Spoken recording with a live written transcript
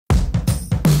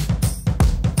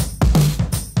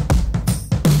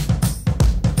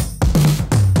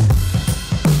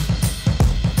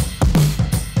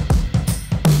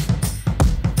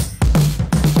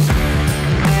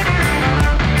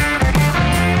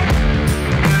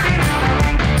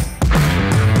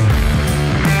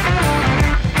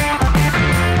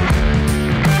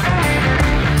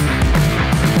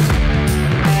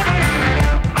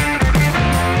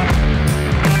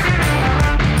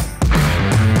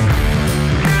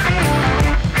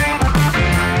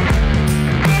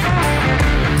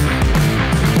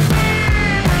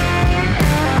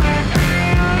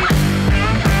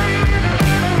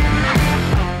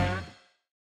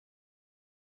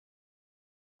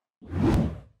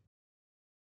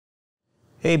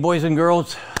Hey boys and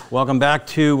girls, welcome back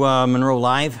to Munro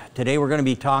Live. Today we're going to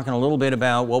be talking a little bit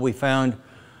about what we found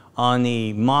on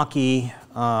the Mach-E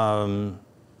powertrain.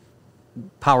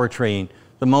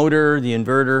 The motor, the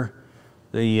inverter,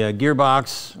 the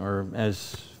gearbox, or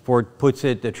as Ford puts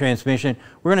it, the transmission.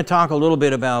 We're going to talk a little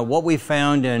bit about what we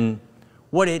found and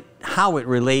how it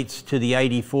relates to the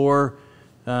ID.4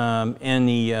 and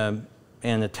the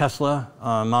Tesla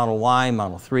Model Y,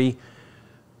 Model 3.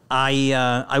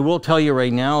 I will tell you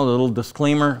right now, a little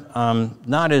disclaimer, I'm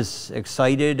not as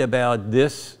excited about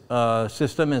this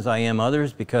system as I am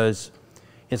others because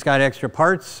it's got extra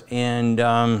parts and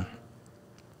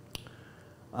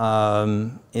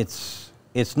it's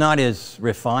not as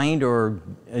refined or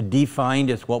defined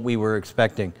as what we were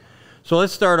expecting. So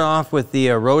let's start off with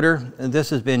the rotor. This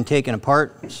has been taken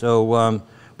apart. So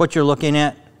what you're looking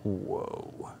at,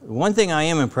 whoa. One thing I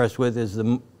am impressed with is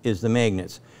the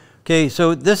magnets. Okay,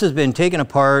 so this has been taken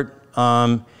apart,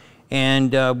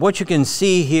 and what you can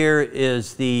see here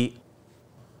is the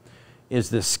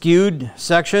skewed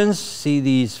sections. See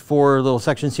these four little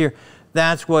sections here?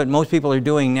 That's what most people are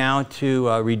doing now to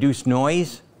reduce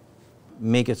noise,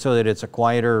 make it so that it's a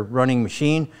quieter running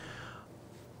machine.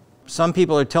 Some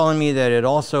people are telling me that it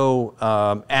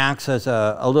also acts as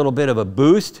a little bit of a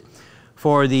boost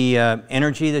for the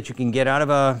energy that you can get out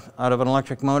of an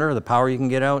electric motor, the power you can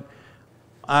get out.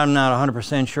 I'm not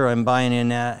 100% sure I'm buying in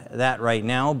that right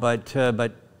now, but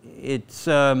it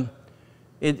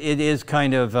is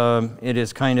kind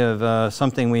of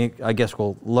something I guess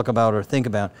we'll look about or think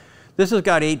about. This has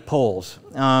got 8 poles,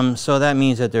 so that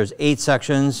means that there's 8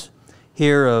 sections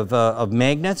here of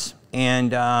magnets,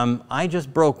 and I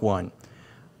just broke one.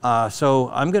 So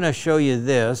I'm going to show you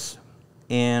this,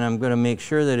 and I'm going to make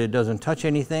sure that it doesn't touch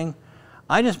anything.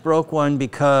 I just broke one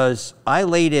because I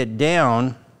laid it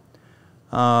down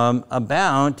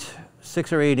about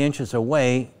 6 or 8 inches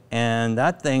away, and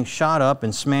that thing shot up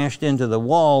and smashed into the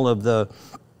wall of the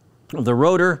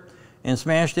rotor and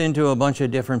smashed into a bunch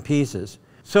of different pieces.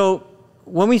 So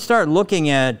when we start looking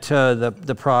at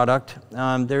the product,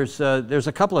 there's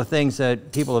a couple of things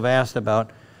that people have asked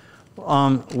about.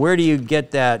 Where do you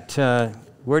get that?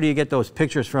 Where do you get those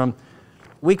pictures from?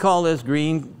 We call this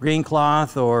green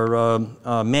cloth or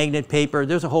magnet paper.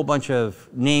 There's a whole bunch of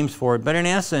names for it, but in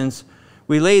essence,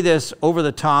 we lay this over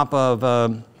the top of,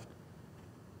 I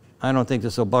don't think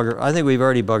this will bugger, I think we've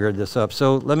already buggered this up.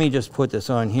 So let me just put this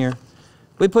on here.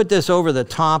 We put this over the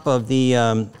top of the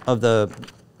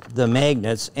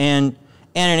magnets, and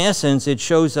in essence, it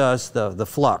shows us the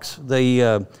flux,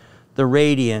 the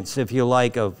radiance, if you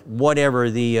like, of whatever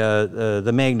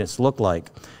the magnets look like.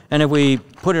 And if we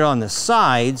put it on the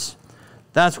sides,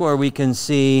 that's where we can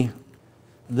see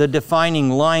the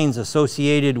defining lines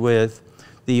associated with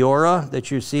the aura that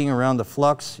you're seeing around the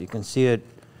flux. You can see it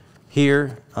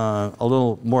here a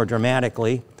little more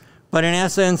dramatically. But in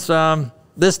essence,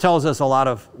 this tells us a lot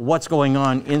of what's going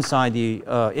on inside the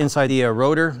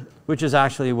rotor, which is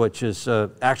actually what's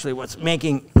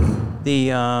making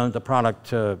the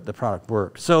product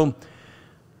work. So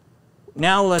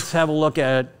now let's have a look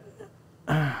at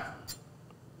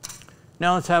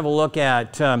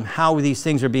how these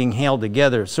things are being held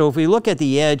together. So if we look at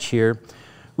the edge here,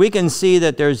 we can see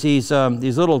that there's these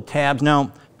little tabs.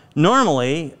 Now,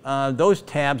 normally, those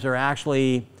tabs are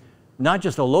actually not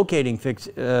just a locating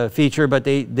feature, but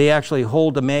they actually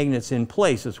hold the magnets in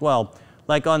place as well.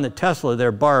 Like on the Tesla,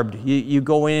 they're barbed. You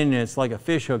go in and it's like a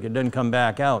fish hook. It doesn't come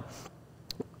back out.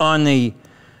 On the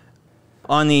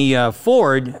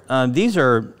Ford, these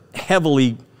are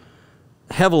heavily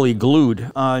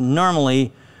glued.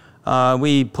 Normally,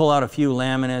 we pull out a few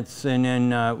laminates and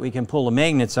then we can pull the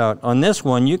magnets out. On this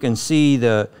one, you can see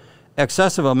the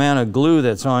excessive amount of glue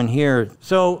that's on here.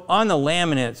 So on the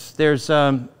laminates, there's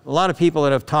a lot of people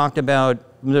that have talked about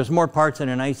there's more parts in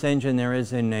an ICE engine there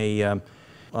is in a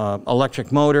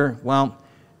electric motor. Well,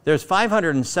 there's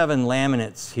 507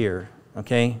 laminates here,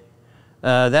 okay?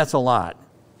 That's a lot.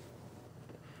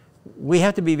 We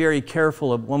have to be very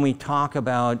careful of when we talk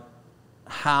about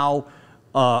how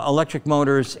electric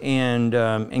motors and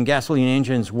gasoline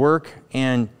engines work,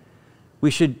 and we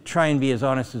should try and be as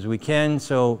honest as we can.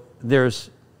 So there's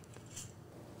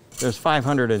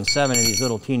 507 of these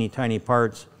little teeny tiny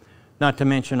parts, not to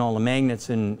mention all the magnets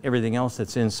and everything else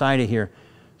that's inside of here.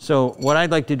 So what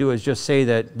I'd like to do is just say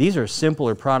that these are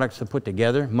simpler products to put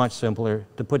together, much simpler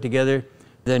to put together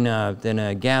than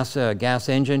a gas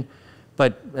engine.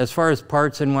 But as far as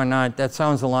parts and whatnot, that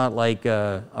sounds a lot like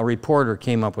a reporter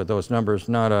came up with those numbers,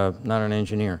 not an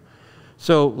engineer.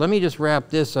 So let me just wrap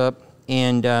this up,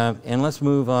 and let's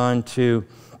move on to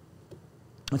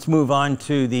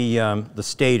the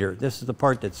stator. This is the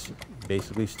part that's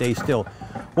basically stay still.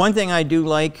 One thing I do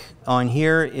like on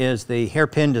here is the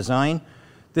hairpin design.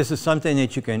 This is something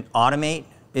that you can automate.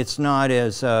 It's not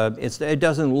as, it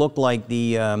doesn't look like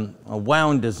the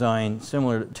wound design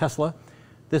similar to Tesla.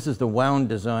 This is the wound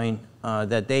design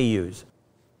that they use.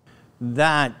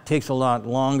 That takes a lot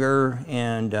longer,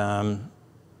 and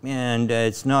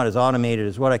it's not as automated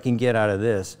as what I can get out of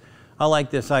this. I like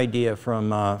this idea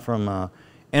from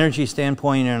energy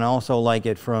standpoint, and I also like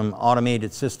it from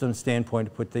automated system standpoint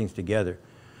to put things together.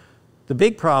 The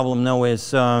big problem, though,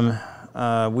 is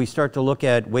we start to look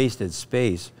at wasted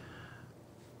space.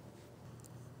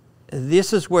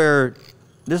 This is where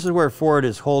Ford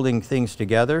is holding things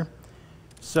together.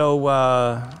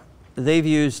 So they've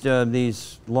used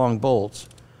these long bolts.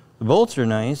 The bolts are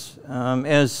nice.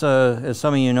 As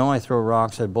some of you know, I throw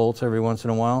rocks at bolts every once in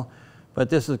a while. But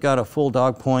this has got a full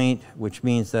dog point, which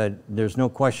means that there's no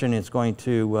question it's going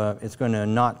to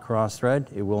not cross thread.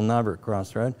 It will never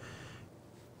cross thread.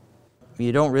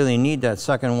 You don't really need that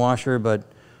second washer, but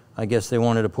I guess they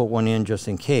wanted to put one in just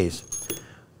in case.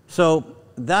 So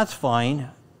that's fine.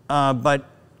 But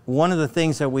one of the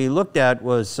things that we looked at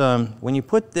was when you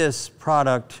put this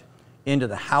product into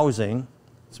the housing,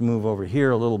 let's move over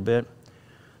here a little bit.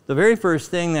 The very first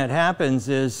thing that happens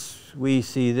is we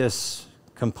see this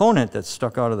component that's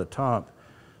stuck out of the top.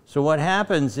 So what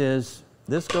happens is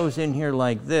this goes in here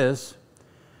like this,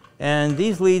 and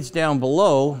these leads down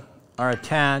below are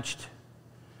attached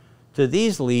to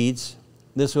these leads.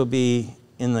 This will be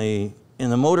in the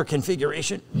motor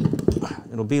configuration.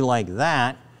 It'll be like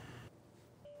that.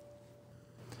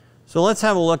 So let's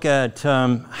have a look at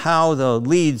how the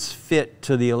leads fit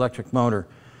to the electric motor.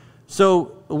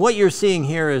 So what you're seeing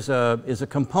here is a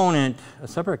component, a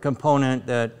separate component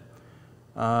that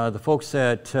the folks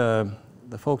at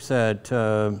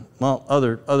well,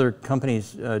 other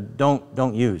companies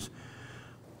don't use.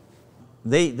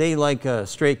 They like a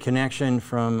straight connection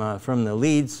from the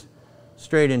leads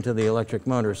straight into the electric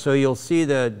motor. So you'll see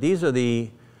that these are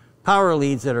the power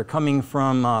leads that are coming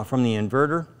from the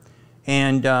inverter,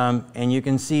 and you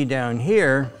can see down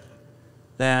here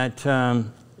that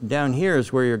down here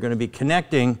is where you're going to be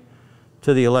connecting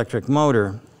to the electric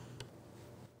motor.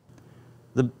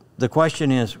 The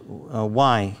question is,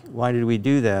 why? Why did we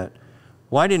do that?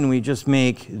 Why didn't we just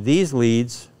make these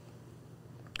leads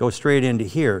go straight into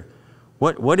here?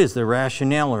 What is the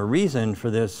rationale or reason for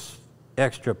this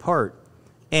extra part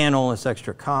and all this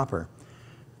extra copper?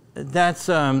 That's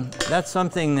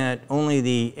something that only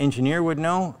the engineer would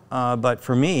know, but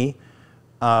for me,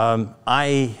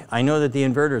 I know that the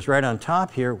inverter is right on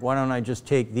top here. Why don't I just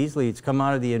take these leads, come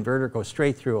out of the inverter, go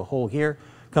straight through a hole here,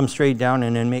 come straight down,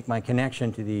 and then make my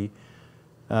connection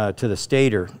to the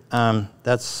stator.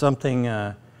 That's something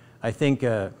I think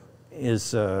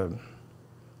is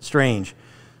strange.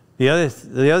 The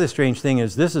other strange thing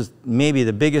is this is maybe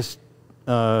the biggest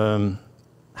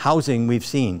housing we've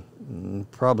seen,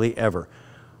 probably ever.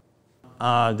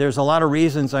 There's a lot of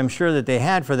reasons I'm sure that they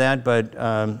had for that, but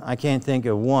I can't think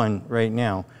of one right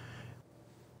now.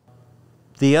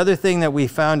 The other thing that we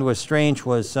found was strange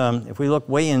was if we look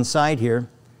way inside here,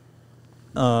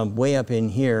 way up in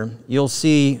here, you'll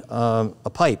see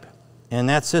a pipe. And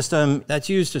that system, that's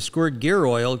used to squirt gear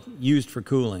oil used for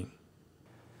cooling.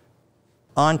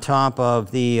 On top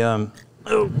of the,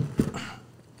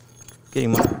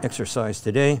 getting my exercise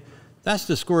today, that's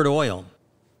to squirt oil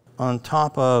on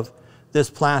top of this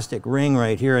plastic ring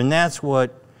right here, and that's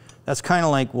kind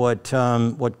of like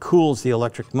what cools the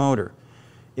electric motor.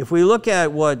 If we look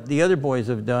at what the other boys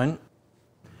have done,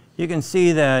 you can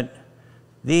see that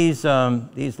these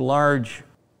large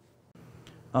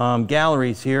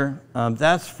galleries here,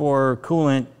 that's for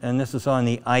coolant, and this is on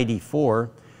the ID4.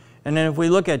 And then if we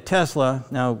look at Tesla,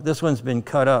 now this one's been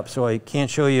cut up, so I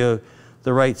can't show you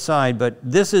the right side, but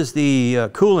this is the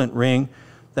coolant ring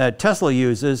that Tesla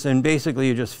uses, and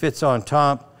basically it just fits on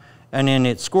top, and then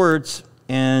it squirts,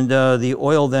 and the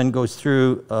oil then goes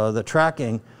through the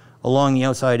tracking along the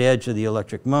outside edge of the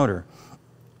electric motor.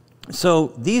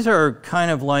 So these are kind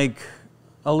of like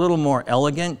a little more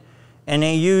elegant, and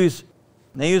they use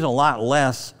a lot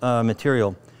less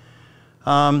material.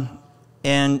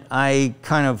 And I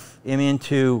kind of am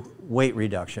into weight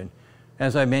reduction.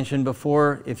 As I mentioned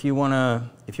before, if you want to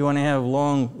have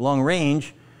long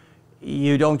range,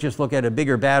 you don't just look at a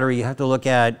bigger battery. You have to look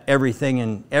at everything,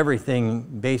 and everything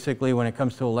basically when it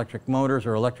comes to electric motors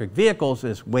or electric vehicles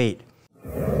is weight.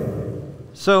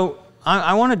 So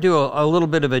I want to do a little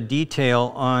bit of a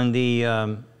detail on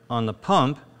the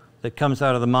pump that comes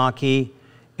out of the Mach-E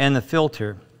and the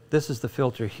filter. This is the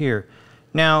filter here.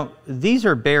 Now these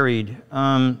are buried.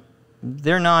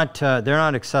 They're not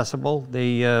accessible.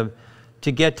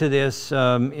 to get to this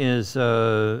is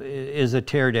a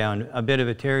teardown, a bit of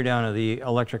a teardown of the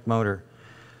electric motor.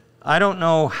 I don't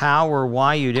know how or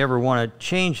why you'd ever want to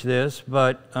change this,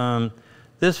 but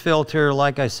this filter,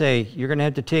 like I say, you're going to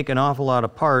have to take an awful lot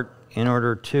apart in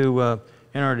order to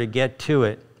get to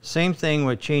it. Same thing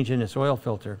with changing this oil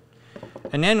filter.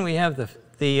 And then we have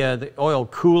the oil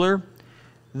cooler.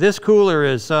 This cooler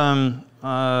is something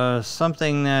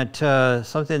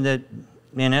that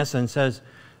in essence says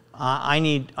I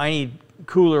need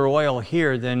cooler oil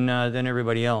here than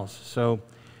everybody else. So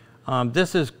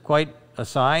this is quite a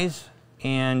size,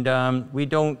 and we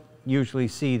don't usually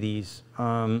see these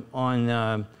on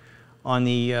the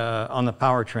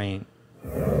powertrain.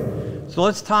 So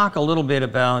let's talk a little bit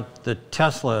about the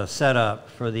Tesla setup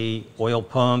for the oil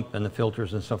pump and the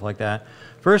filters and stuff like that.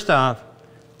 First off,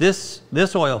 this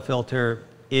oil filter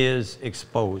is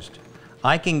exposed.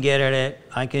 I can get at it,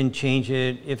 I can change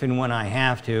it if and when I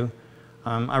have to.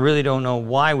 I really don't know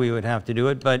why we would have to do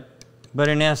it, but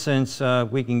in essence,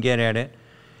 we can get at it.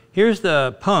 Here's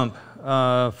the pump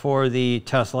for the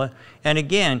Tesla, and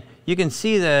again, you can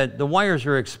see that the wires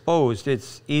are exposed.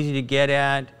 It's easy to get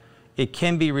at. It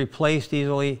can be replaced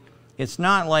easily. It's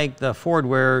not like the Ford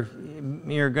where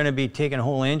you're going to be taking a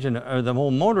whole engine or the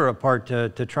whole motor apart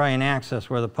to try and access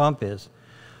where the pump is.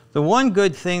 The one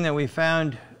good thing that we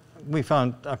found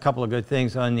a couple of good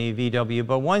things on the VW,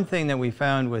 but one thing that we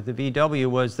found with the VW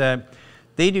was that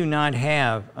they do not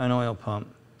have an oil pump.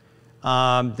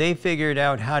 They figured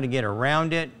out how to get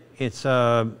around it. It's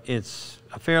a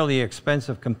fairly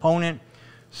expensive component.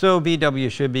 So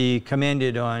VW should be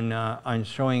commended on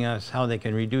showing us how they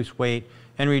can reduce weight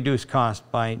and reduce cost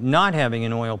by not having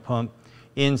an oil pump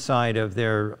inside of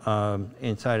their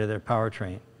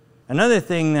powertrain. Another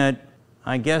thing that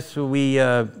I guess we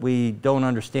don't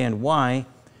understand why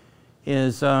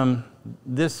is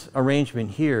this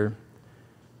arrangement here.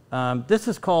 This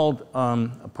is called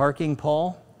a parking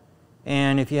pole,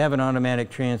 and if you have an automatic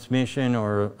transmission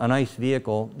or an ICE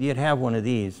vehicle, you'd have one of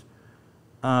these.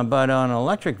 But on an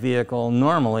electric vehicle,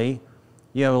 normally,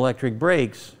 you have electric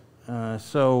brakes.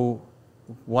 So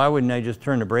why wouldn't I just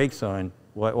turn the brakes on?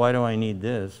 Why do I need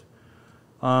this?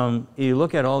 You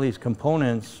look at all these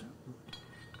components,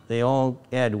 they all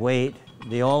add weight,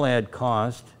 they all add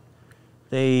cost,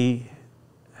 they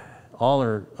all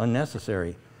are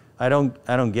unnecessary. I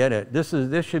don't get it. This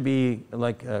should be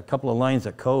like a couple of lines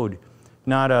of code,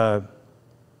 not a,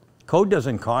 code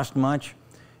doesn't cost much.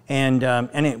 And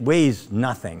it weighs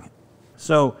nothing.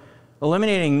 So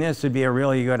eliminating this would be a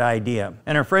really good idea.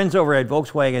 And our friends over at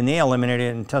Volkswagen, they eliminated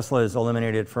it, and Tesla has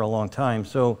eliminated it for a long time.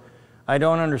 So I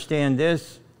don't understand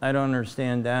this. I don't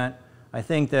understand that. I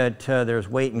think that there's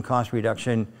weight and cost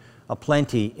reduction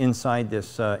aplenty inside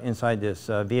this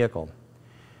vehicle.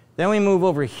 Then we move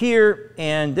over here,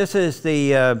 and this is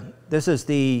the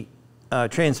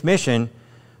transmission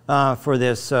for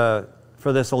this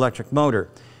electric motor.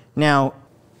 Now,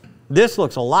 this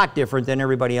looks a lot different than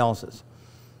everybody else's.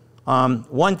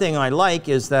 One thing I like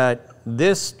is that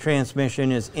this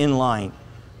transmission is inline,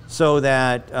 so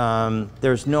that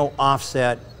there's no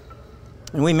offset.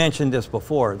 And we mentioned this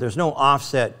before. There's no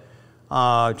offset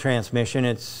transmission.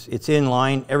 It's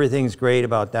inline. Everything's great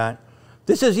about that.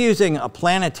 This is using a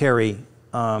planetary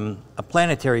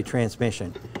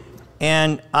transmission,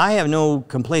 and I have no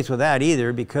complaints with that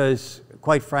either, because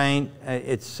quite frank,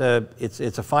 it's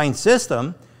a fine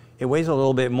system. It weighs a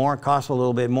little bit more, costs a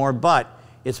little bit more, but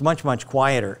it's much, much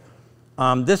quieter.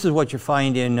 This is what you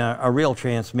find in a real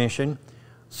transmission.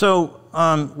 So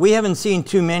we haven't seen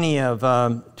too many of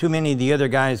the other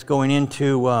guys going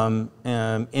into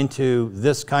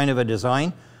this kind of a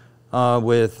design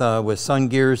with sun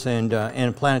gears and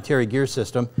a planetary gear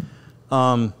system.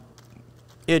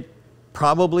 It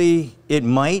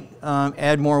might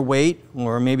add more weight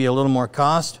or maybe a little more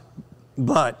cost,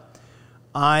 but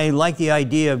I like the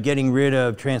idea of getting rid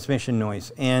of transmission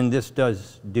noise, and this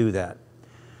does do that.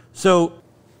 So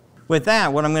with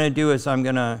that, what I'm going to do is I'm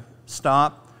going to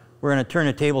stop. We're going to turn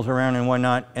the tables around and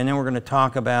whatnot, and then we're going to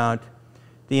talk about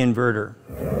the inverter.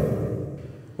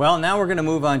 Well, now we're going to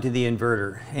move on to the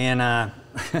inverter, and I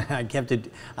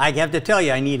have to tell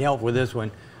you, I need help with this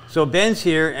one. So Ben's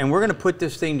here, and we're going to put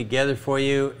this thing together for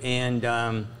you, and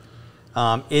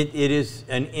it is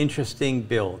an interesting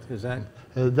build. Is that?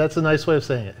 That's a nice way of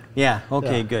saying it. Yeah,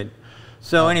 okay, yeah. Good.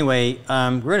 So anyway,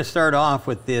 we're going to start off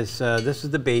with this. This is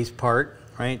the base part,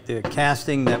 right? The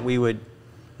casting that we would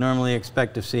normally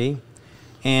expect to see.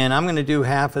 And I'm going to do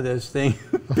half of this thing.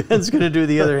 Ben's going to do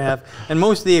the other half, and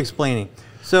most of the explaining.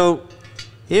 So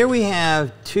here we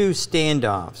have two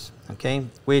standoffs, okay,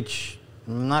 which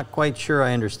I'm not quite sure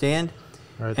I understand.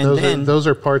 All right, And those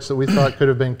are parts that we thought could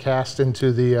have been cast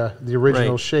into the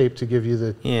original Right. shape to give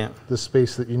you the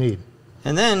space that you need.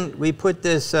 And then we put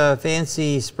this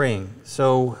fancy spring.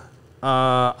 So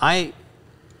I'm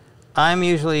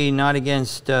usually not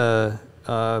against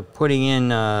putting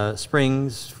in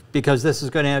springs because this is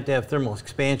going to have thermal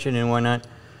expansion and whatnot.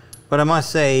 But I must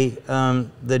say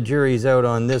the jury's out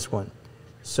on this one.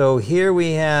 So here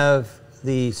we have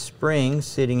the spring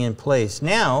sitting in place.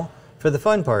 Now for the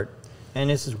fun part, and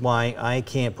this is why I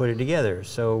can't put it together.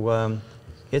 So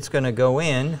it's going to go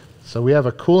in. So we have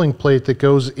a cooling plate that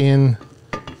goes in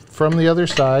from the other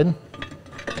side,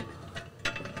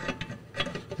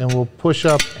 and we'll push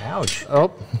up. Ouch.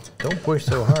 Oh, Don't push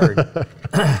so hard.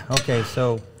 Okay,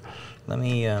 so let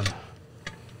me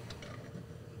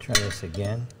try this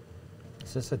again.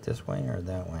 Is this it this way or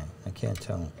that way? I can't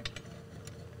tell.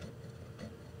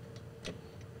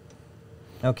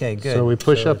 Okay, good. so we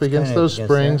push up it's against kinda those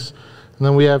springs, and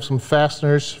then we have some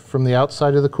fasteners from the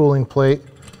outside of the cooling plate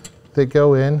that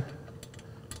go in.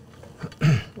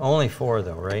 there. Only 4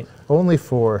 though, right? Only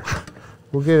 4.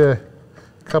 We'll get a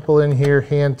couple in here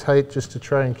hand tight just to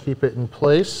try and keep it in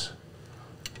place.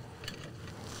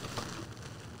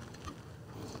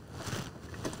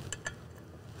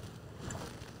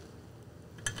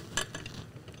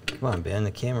 Come on, Ben,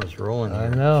 the camera's rolling here. I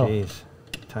know. Jeez,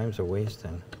 time's a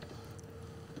wasting.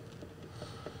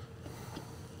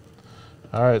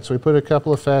 All right, so we put a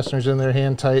couple of fasteners in there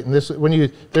hand tight, and this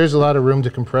there's a lot of room to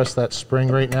compress that spring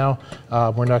right now.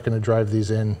 We're not going to drive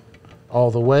these in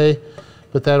all the way,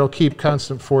 but that'll keep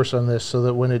constant force on this so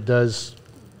that when it does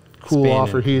cool Expand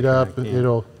off or and heat up, contract,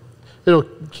 yeah. it'll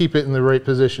keep it in the right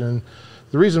position. And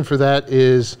the reason for that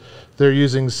is they're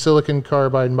using silicon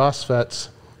carbide MOSFETs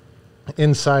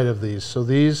inside of these. So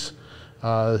these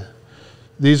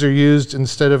are used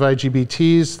instead of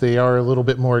IGBTs. They are a little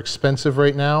bit more expensive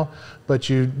right now, but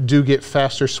you do get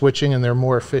faster switching and they're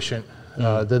more efficient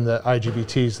than the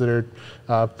IGBTs that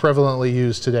are prevalently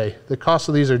used today. The cost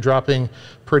of these are dropping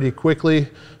pretty quickly,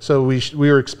 so we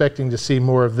were expecting to see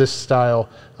more of this style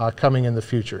coming in the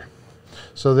future.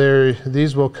 So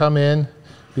these will come in,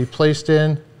 be placed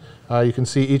in. You can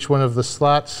see each one of the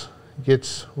slots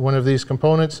gets one of these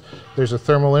components. There's a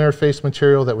thermal interface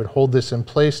material that would hold this in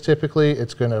place typically.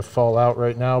 It's going to fall out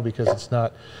right now because it's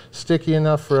not sticky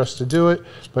enough for us to do it,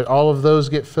 but all of those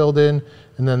get filled in,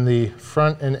 and then the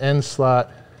front and end slot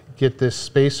get this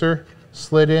spacer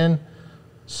slid in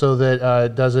so that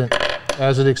it doesn't,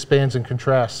 as it expands and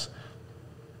contracts,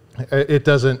 it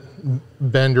doesn't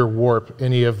bend or warp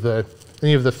any of the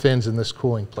fins in this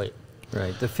cooling plate.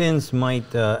 Right, the fins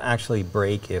might actually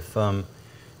break if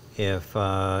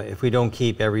we don't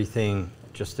keep everything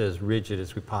just as rigid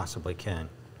as we possibly can.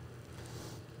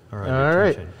 All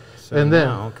right. So and then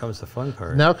now comes the fun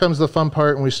part. Now comes the fun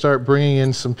part, and we start bringing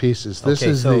in some pieces. This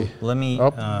okay, is so the.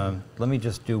 let me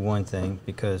just do one thing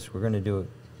because we're going to do it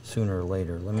sooner or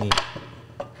later. Let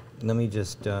me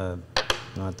just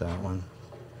not that one,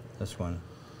 this one.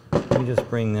 Let me just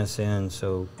bring this in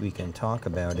so we can talk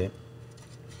about it,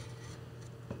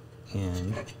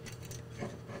 and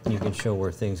you can show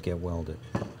where things get welded.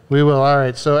 We will. All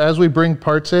right. So as we bring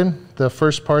parts in, the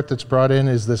first part that's brought in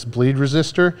is this bleed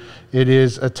resistor. It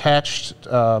is attached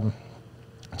to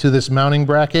this mounting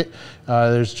bracket.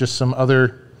 There's just some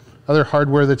other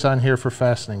hardware that's on here for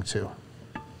fastening too.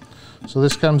 So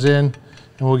this comes in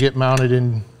and will get mounted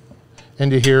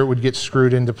into here. It would get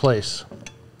screwed into place.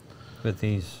 With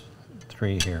these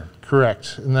 3 here.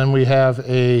 Correct. And then we have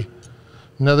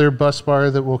another bus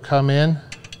bar that will come in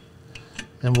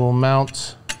and we'll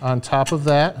mount on top of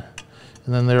that.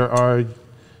 And then there are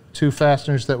 2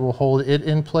 fasteners that will hold it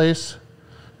in place,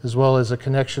 as well as a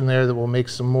connection there that will make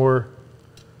some more,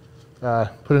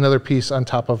 put another piece on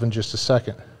top of in just a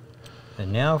second.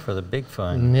 And now for the big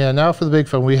fun. And yeah, now for the big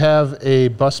fun. We have a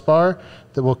bus bar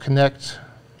that will connect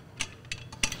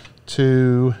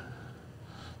to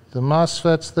the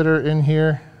MOSFETs that are in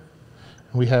here.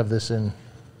 We have this in.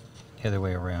 The other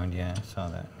way around, yeah, I saw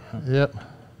that. Yep.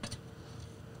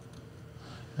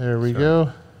 There we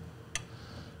go.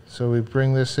 So we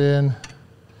bring this in.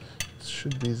 It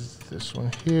should be this one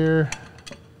here.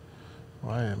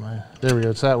 Why am I? There we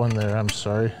go. It's that one there. I'm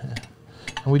sorry.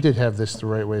 And we did have this the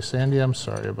right way, Sandy. I'm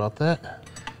sorry about that.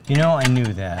 You know, I knew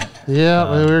that. Yeah,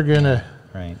 we're gonna.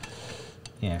 Right.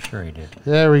 Yeah, sure he did.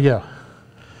 There we go.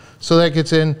 So that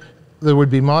gets in. There would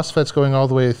be MOSFETs going all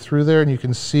the way through there, and you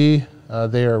can see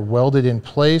they are welded in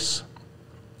place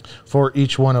for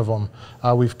each one of them.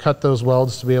 We've cut those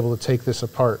welds to be able to take this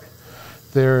apart.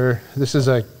 This is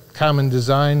a common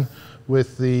design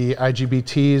with the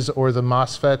IGBTs or the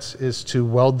MOSFETs is to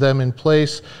weld them in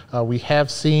place. We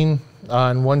have seen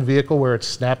on one vehicle where it's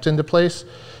snapped into place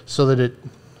so that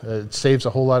it saves a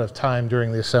whole lot of time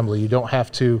during the assembly. You don't have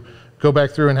to go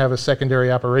back through and have a secondary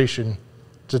operation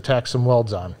to tack some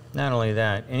welds on. Not only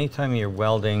that, anytime you're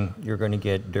welding, you're going to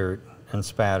get dirt and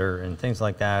spatter and things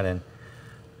like that. And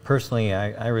personally,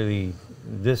 I really,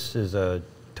 this is a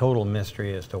total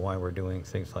mystery as to why we're doing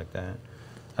things like that.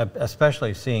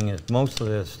 Especially seeing as most of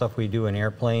the stuff we do in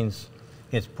airplanes,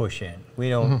 it's push in. We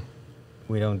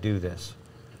don't do this.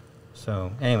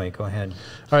 So anyway, go ahead.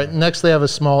 All right, next they have a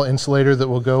small insulator that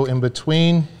will go in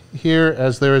between here,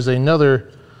 as there is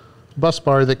another bus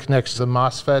bar that connects the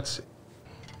MOSFETs.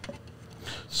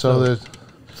 So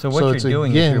what you're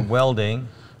doing is you're welding,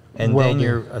 and then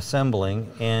you're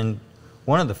assembling. And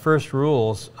one of the first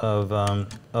rules of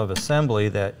assembly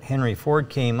that Henry Ford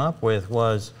came up with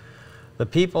was the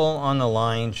people on the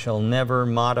line shall never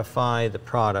modify the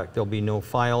product. There'll be no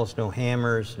files, no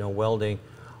hammers, no welding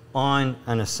on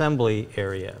an assembly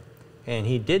area. And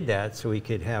he did that so he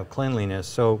could have cleanliness.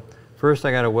 So first I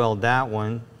got to weld that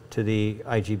one to the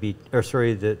to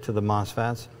the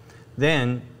MOSFETs.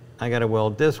 Then I got to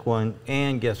weld this one,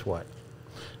 and guess what?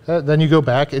 Then you go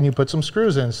back and you put some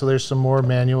screws in. So there's some more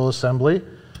manual assembly.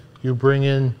 You bring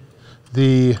in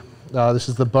the, this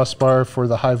is the bus bar for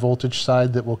the high voltage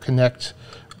side that will connect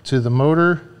to the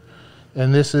motor.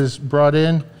 And this is brought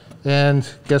in. And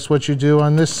guess what you do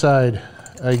on this side?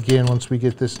 Again, once we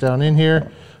get this down in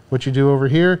here, what you do over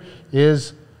here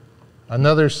is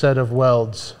another set of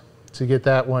welds to get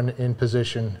that one in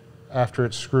position after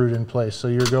it's screwed in place. So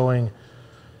you're going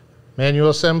manual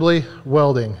assembly,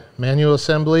 welding, manual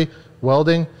assembly,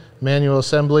 welding, manual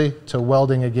assembly to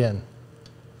welding again.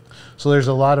 So there's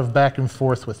a lot of back and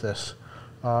forth with this.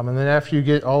 And then after you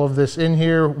get all of this in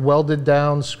here, welded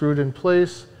down, screwed in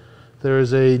place, there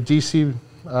is a DC,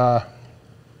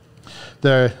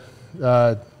 the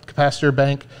capacitor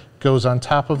bank goes on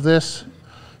top of this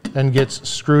and gets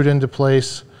screwed into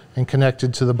place and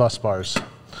connected to the bus bars.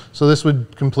 So this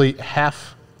would complete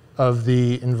half of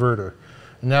the inverter.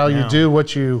 Now you do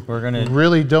what you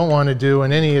really don't want to do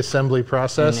in any assembly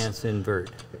process. And that's invert.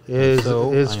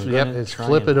 It's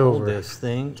flip it over. This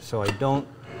thing so I don't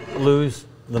lose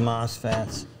the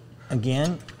MOSFETs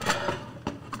again.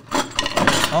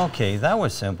 Okay, that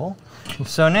was simple.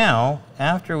 So now,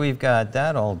 after we've got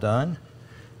that all done,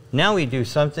 now we do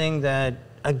something that,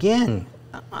 again,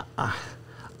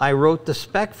 I wrote the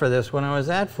spec for this when I was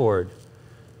at Ford.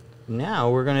 Now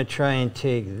we're going to try and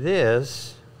take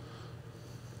this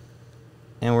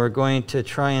and we're going to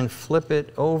try and flip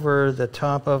it over the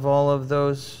top of all of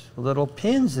those little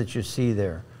pins that you see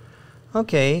there.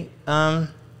 Okay, I'm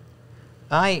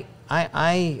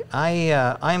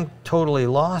totally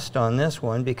lost on this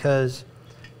one because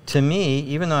to me,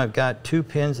 even though I've got two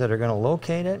pins that are going to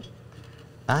locate it,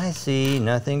 I see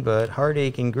nothing but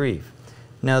heartache and grief.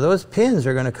 Now those pins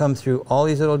are going to come through all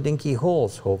these little dinky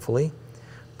holes, hopefully.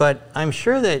 But I'm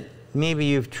sure that maybe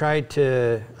you've tried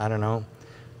to, I don't know,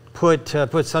 put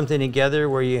something together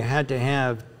where you had to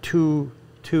have two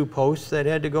posts that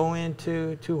had to go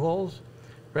into two holes,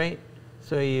 right?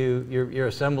 So you're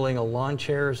assembling a lawn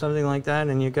chair or something like that,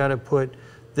 and you got to put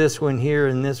this one here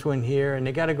and this one here, and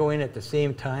they got to go in at the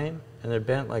same time, and they're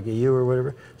bent like a U or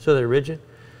whatever, so they're rigid.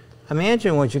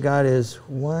 Imagine what you got is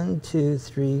 1, 2,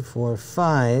 3, 4,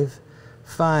 5.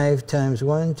 5 times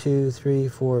 1, 2, 3,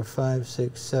 4, 5,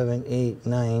 6, 7, 8,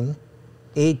 9,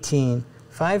 18.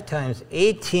 5 times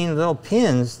 18 little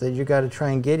pins that you got to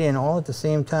try and get in all at the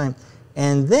same time.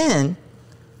 And then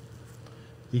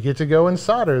you get to go and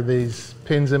solder these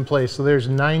pins in place. So there's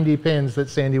 90 pins that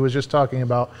Sandy was just talking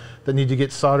about that need to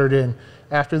get soldered in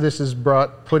after this is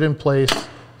put in place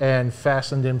and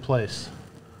fastened in place.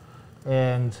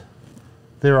 And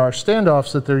there are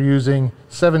standoffs that they're using,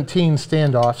 17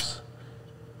 standoffs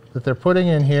that they're putting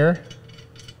in here.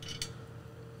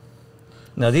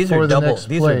 Now these are double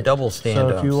standoffs. So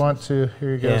if you want to,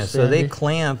 here you go. Yeah, Sandy. so they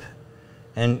clamp,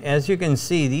 and as you can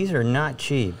see, these are not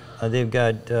cheap. They've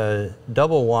got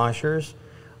double washers.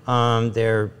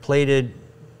 They're plated,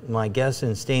 my guess,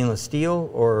 in stainless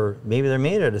steel, or maybe they're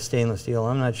made out of stainless steel.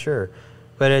 I'm not sure.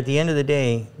 But at the end of the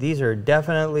day, these are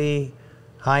definitely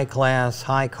high class,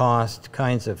 high cost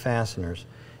kinds of fasteners.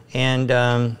 And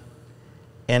I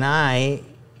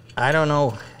don't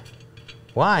know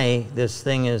why this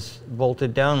thing is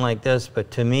bolted down like this, but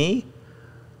to me,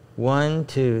 1,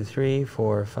 2, 3,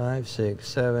 4, 5, 6,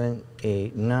 7,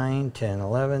 8, 9, 10,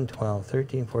 11, 12,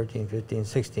 13, 14, 15,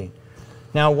 16.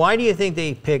 Now, why do you think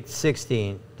they picked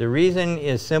 16? The reason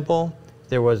is simple.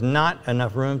 There was not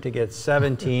enough room to get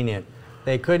 17 in.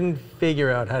 They couldn't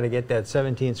figure out how to get that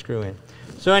 17 screw in.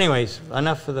 So anyways,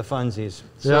 enough for the funsies.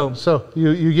 So, yeah, so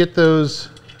you get those,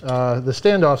 the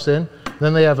standoffs in,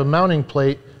 then they have a mounting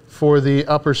plate for the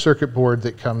upper circuit board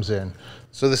that comes in.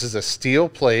 So this is a steel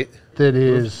plate that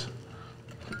is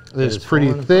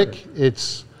pretty thick.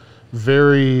 It's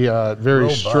very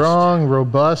robust. Strong,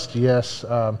 robust, yes,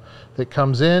 that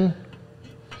comes in.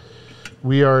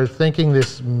 We are thinking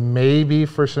this may be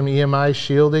for some EMI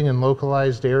shielding in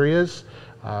localized areas.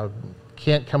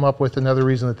 Can't come up with another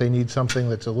reason that they need something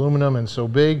that's aluminum and so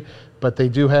big, but they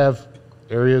do have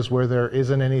areas where there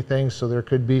isn't anything, so there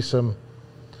could be some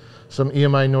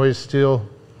EMI noise still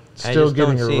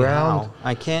getting around. How.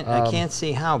 I can't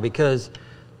see how, because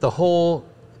the whole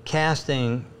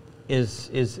casting is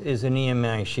an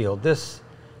EMI shield. This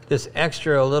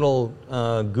extra little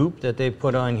goop that they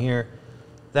put on here,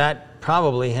 that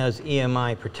probably has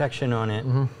EMI protection on it.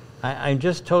 Mm-hmm. I'm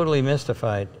just totally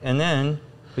mystified. And then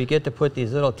we get to put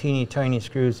these little teeny tiny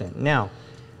screws in. Now,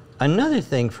 another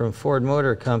thing from Ford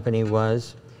Motor Company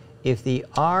was, if the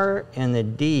R and the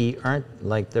D aren't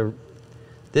like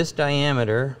this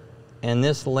diameter and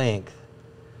this length,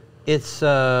 it's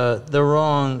the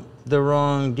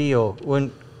wrong deal.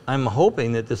 When I'm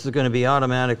hoping that this is going to be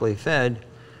automatically fed,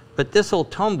 but this will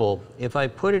tumble. If I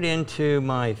put it into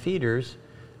my feeders,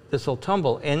 this will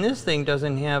tumble. And this thing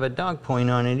doesn't have a dog point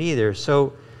on it either.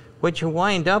 So what you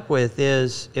wind up with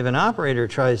is, if an operator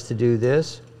tries to do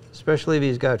this, especially if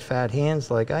he's got fat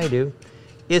hands like I do,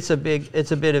 it's a bit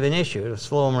of an issue. It'll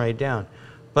slow him right down.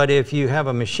 But if you have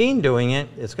a machine doing it,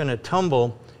 it's going to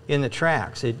tumble in the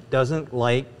tracks. It doesn't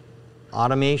like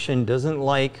automation, doesn't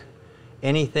like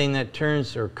anything that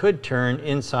turns or could turn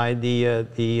inside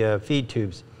the feed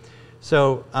tubes.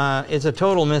 So it's a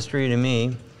total mystery to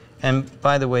me. And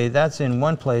by the way, that's in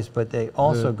one place, but they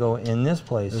also go in this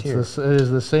place here. It is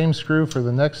the same screw for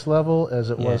the next level as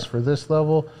it was for this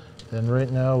level. And right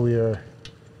now we are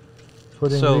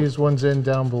putting these ones in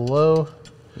down below.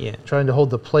 Yeah. Trying to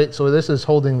hold the plate. So this is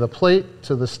holding the plate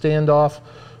to the standoff,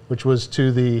 which was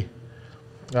to the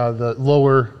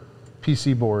lower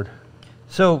PC board.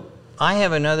 So I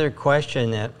have another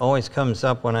question that always comes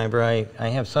up whenever I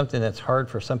have something that's hard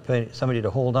for somebody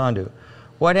to hold on to.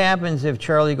 What happens if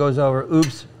Charlie goes over,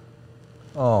 oops,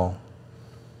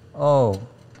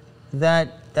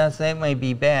 that might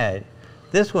be bad.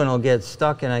 This one will get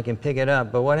stuck and I can pick it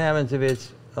up, but what happens if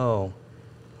it's, well,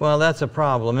 that's a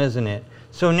problem, isn't it?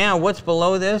 So now what's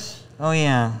below this? Oh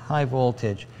yeah, high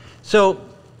voltage. So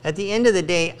at the end of the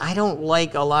day, I don't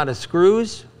like a lot of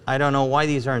screws. I don't know why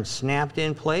these aren't snapped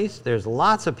in place. There's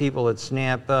lots of people that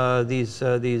snap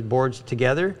these boards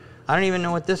together. I don't even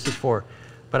know what this is for.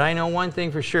 But I know one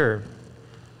thing for sure.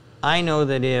 I know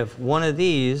that if one of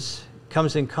these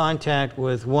comes in contact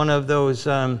with one of those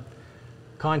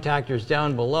contactors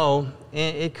down below,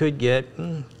 it could get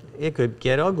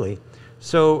ugly.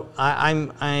 So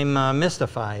I'm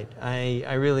mystified.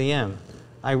 I really am.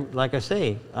 Like I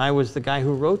say, I was the guy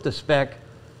who wrote the spec,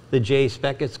 the J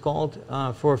spec it's called,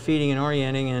 for feeding and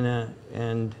orienting,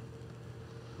 and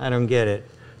I don't get it.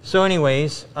 So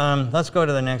anyways, let's go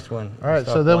to the next one. All right,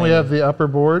 so then we have the upper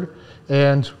board,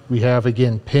 and we have,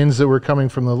 again, pins that were coming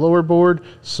from the lower board,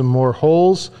 some more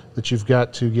holes that you've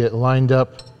got to get lined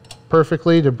up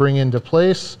perfectly to bring into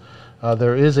place.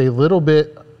 There is a little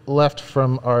bit left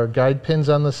from our guide pins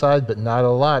on the side, but not a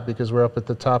lot because we're up at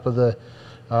the top of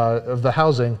the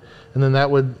housing. And then that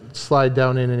would slide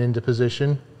down in and into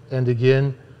position, and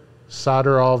again,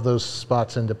 solder all of those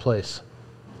spots into place.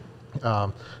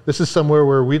 This is somewhere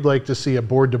where we'd like to see a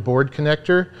board-to-board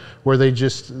connector where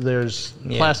there's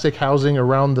plastic housing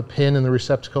around the pin and the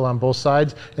receptacle on both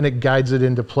sides, and it guides it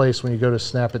into place when you go to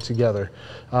snap it together.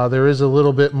 There is a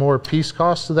little bit more piece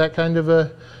cost to that kind of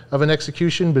an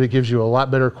execution, but it gives you a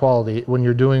lot better quality. When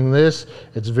you're doing this,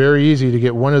 it's very easy to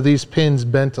get one of these pins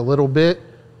bent a little bit,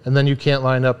 and then you can't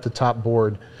line up the top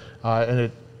board.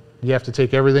 You have to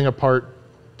take everything apart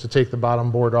to take the bottom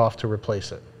board off to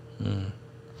replace it. Mm.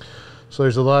 So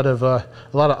there's a lot of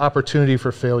opportunity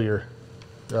for failure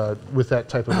with that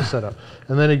type of a setup.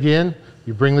 And then again,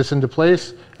 you bring this into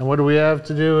place, and what do we have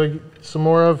to do some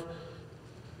more of?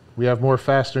 We have more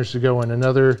fasteners to go in.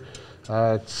 Another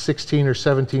 16 or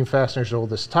 17 fasteners to hold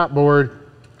this top board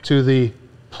to the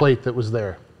plate that was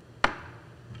there.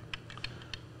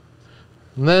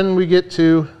 And then we get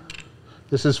to,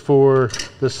 this is for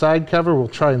the side cover. We'll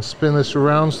try and spin this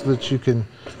around so that you can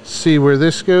see where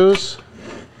this goes.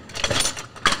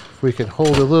 If we can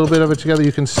hold a little bit of it together,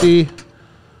 you can see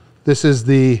this is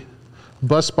the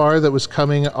bus bar that was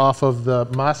coming off of the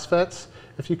MOSFETs.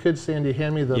 If you could, Sandy,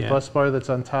 hand me the bus bar that's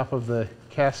on top of the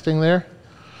casting there.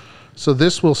 So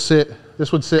this will sit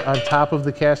This would sit on top of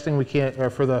the casting. We can't,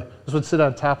 this would sit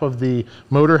on top of the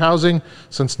motor housing.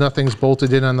 Since nothing's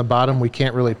bolted in on the bottom, we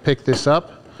can't really pick this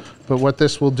up. But what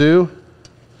this will do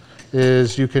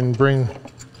is you can bring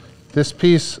this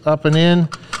piece up and in,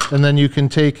 and then you can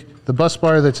take the bus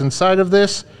bar that's inside of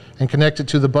this and connect it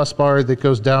to the bus bar that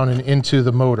goes down and into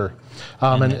the motor.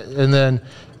 And then,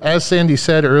 as Sandy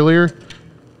said earlier,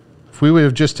 if we would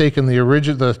have just taken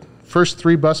the first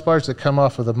 3 bus bars that come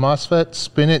off of the MOSFET,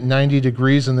 spin it 90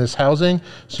 degrees in this housing,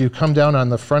 so you come down on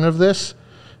the front of this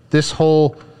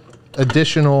whole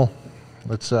additional,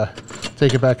 let's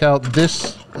take it back out,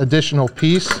 this additional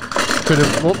piece could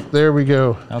have, oh, there we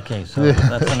go. Okay, so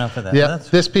that's enough of that. Yeah,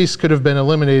 this piece could have been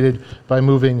eliminated by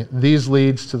moving these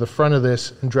leads to the front of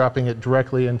this and dropping it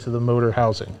directly into the motor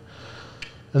housing.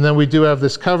 And then we do have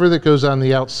this cover that goes on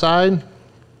the outside.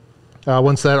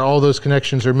 Once all those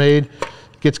connections are made,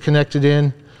 gets connected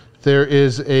in, there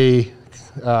is a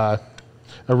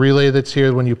relay that's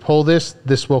here. When you pull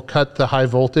this will cut the high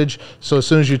voltage. So as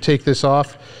soon as you take this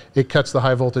off, it cuts the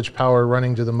high voltage power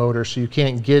running to the motor, so you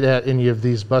can't get at any of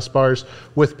these bus bars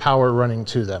with power running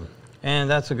to them. And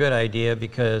that's a good idea,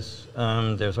 because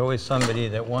there's always somebody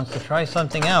that wants to try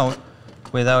something out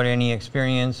without any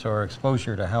experience or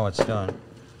exposure to how it's done.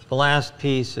 The last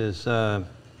piece is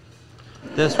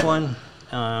this one.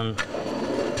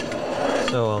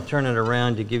 So I'll turn it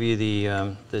around to give you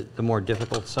the more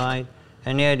difficult side.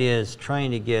 And the idea is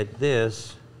trying to get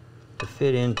this to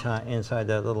fit inside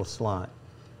that little slot.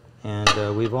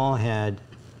 And we've all had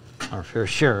our fair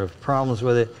share of problems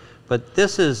with it. But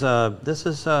this is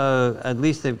at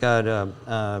least they've got an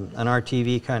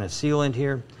RTV kind of sealant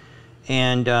here.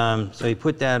 And so you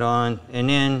put that on, and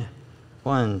then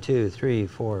 1, 2, 3,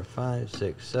 4, 5,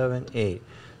 6, 7, 8.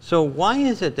 So why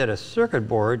is it that a circuit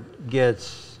board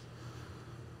gets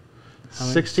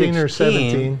 16 or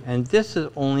 17, and this is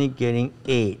only getting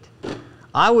 8?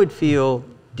 I would feel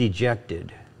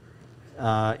dejected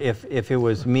if it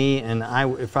was me and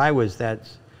if I was that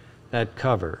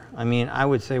cover. I mean, I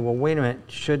would say, well, wait a minute,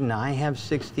 shouldn't I have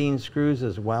 16 screws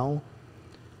as well?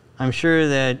 I'm sure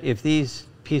that if these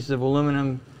pieces of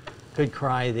aluminum could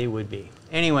cry, they would be.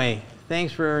 Anyway,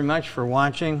 thanks very much for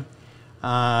watching.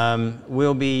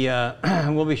 We'll be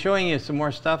showing you some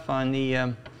more stuff on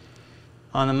the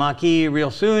Mach-E real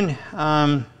soon.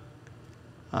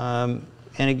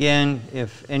 And again,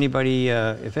 if anybody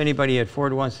at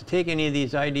Ford wants to take any of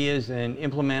these ideas and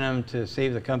implement them to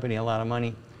save the company a lot of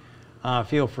money,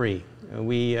 feel free.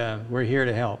 We're here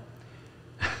to help.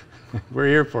 We're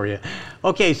here for you.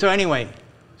 Okay, so anyway,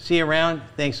 see you around.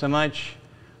 Thanks so much.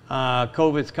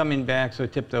 COVID's coming back, so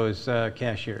tip those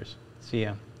cashiers. See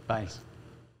ya. Bye.